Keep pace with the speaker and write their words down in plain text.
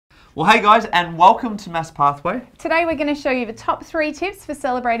Well, hey guys, and welcome to Maths Pathway. Today we're going to show you the top 3 tips for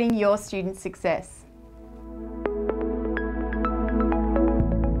celebrating your students' success.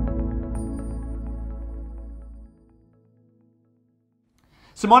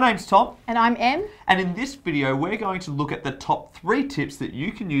 So my name's Tom. And I'm Em. And in this video, we're going to look at the top 3 tips that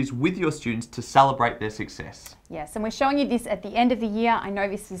you can use with your students to celebrate their success. Yes, and we're showing you this at the end of the year. I know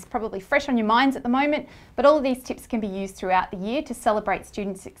this is probably fresh on your minds at the moment, but all of these tips can be used throughout the year to celebrate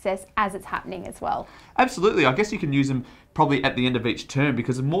student success as it's happening as well. Absolutely. I guess you can use them probably at the end of each term,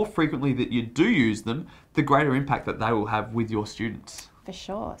 because the more frequently that you do use them, the greater impact that they will have with your students. For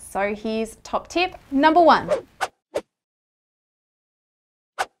sure. So here's top tip number 1.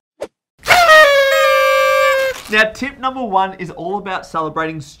 Now, tip number 1 is all about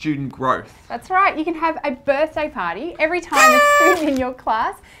celebrating student growth. That's right. You can have a birthday party every time a student in your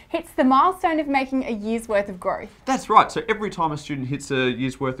class hits the milestone of making a year's worth of growth. That's right. So every time a student hits a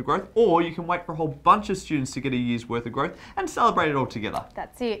year's worth of growth, or you can wait for a whole bunch of students to get a year's worth of growth and celebrate it all together.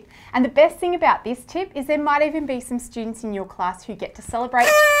 That's it. And the best thing about this tip is there might even be some students in your class who get to celebrate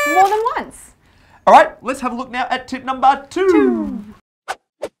more than once. All right, let's have a look now at tip number 2.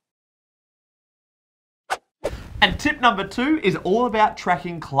 And tip number 2 is all about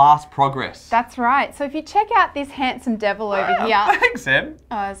tracking class progress. That's right. So if you check out this handsome devil over here. Thanks, Em.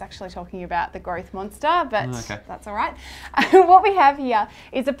 I was actually talking about the growth monster, but okay. That's all right. What we have here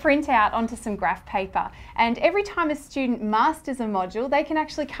is a printout onto some graph paper. And every time a student masters a module, they can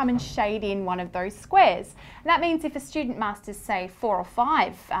actually come and shade in one of those squares. And that means if a student masters, say, 4 or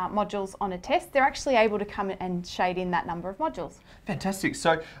 5 modules on a test, they're actually able to come and shade in that number of modules. Fantastic.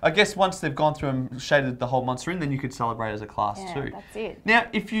 So I guess once they've gone through and shaded the whole monster in, then you could celebrate as a class too. That's it. Now,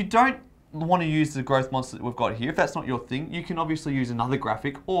 if you don't want to use the growth monster that we've got here, if that's not your thing, you can obviously use another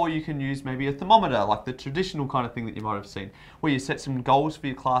graphic, or you can use maybe a thermometer, like the traditional kind of thing that you might have seen, where you set some goals for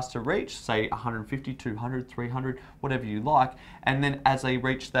your class to reach, say 150, 200, 300, whatever you like, and then as they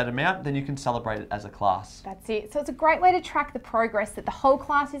reach that amount, then you can celebrate it as a class. That's it. So it's a great way to track the progress that the whole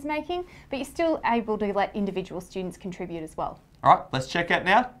class is making, but you're still able to let individual students contribute as well. All right, let's check out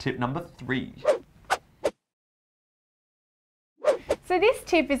now tip number 3. So this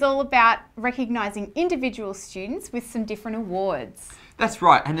tip is all about recognising individual students with some different awards. That's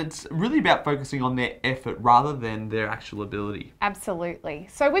right, and it's really about focusing on their effort rather than their actual ability. Absolutely.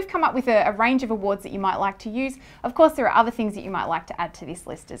 So we've come up with a range of awards that you might like to use. Of course, there are other things that you might like to add to this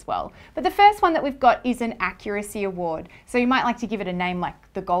list as well. But the first one that we've got is an accuracy award. So you might like to give it a name like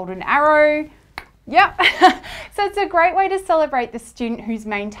the Golden Arrow. Yep. So it's a great way to celebrate the student who's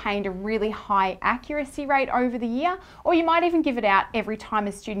maintained a really high accuracy rate over the year, or you might even give it out every time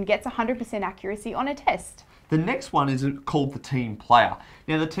a student gets 100% accuracy on a test. The next one is called the team player.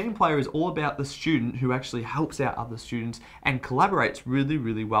 Now, the team player is all about the student who actually helps out other students and collaborates really,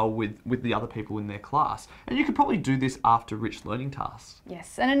 really well with the other people in their class. And you could probably do this after rich learning tasks.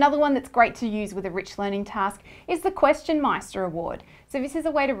 Yes, and another one that's great to use with a rich learning task is the Question Meister Award. So this is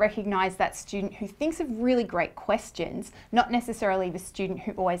a way to recognise that student who thinks of really great questions, not necessarily the student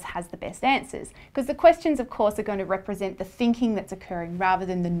who always has the best answers. Because the questions, of course, are going to represent the thinking that's occurring rather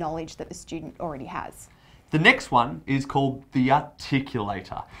than the knowledge that the student already has. The next one is called the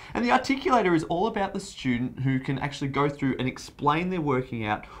articulator. And the articulator is all about the student who can actually go through and explain their working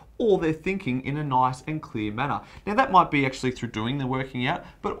out or their thinking in a nice and clear manner. Now, that might be actually through doing the working out,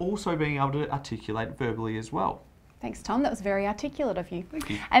 but also being able to articulate verbally as well. Thanks, Tom. That was very articulate of you. Thank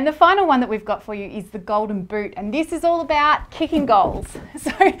you. And the final one that we've got for you is the Golden Boot, and this is all about kicking goals.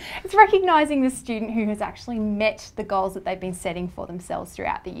 So it's recognising the student who has actually met the goals that they've been setting for themselves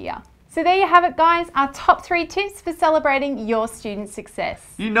throughout the year. So there you have it, guys, our top 3 tips for celebrating your student success.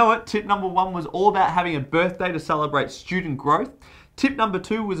 You know it, tip number 1 was all about having a birthday to celebrate student growth. Tip number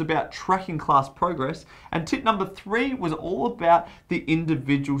 2 was about tracking class progress. And tip number 3 was all about the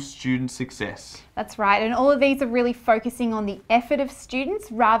individual student success. That's right, and all of these are really focusing on the effort of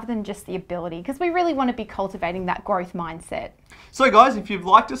students rather than just the ability, because we really want to be cultivating that growth mindset. So guys, if you've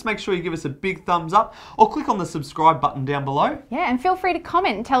liked us, make sure you give us a big thumbs up or click on the subscribe button down below. Yeah, and feel free to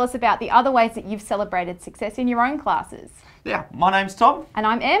comment and tell us about the other ways that you've celebrated success in your own classes. Yeah, my name's Tom. And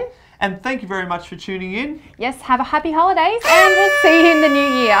I'm Em. And thank you very much for tuning in. Yes, have a happy holidays and we'll see you in the new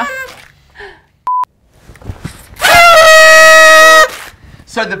year.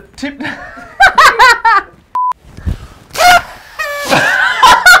 So the tip...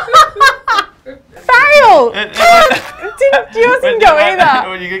 Fail! Yours didn't go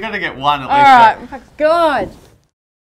either. You're going to get one at least. All right, God.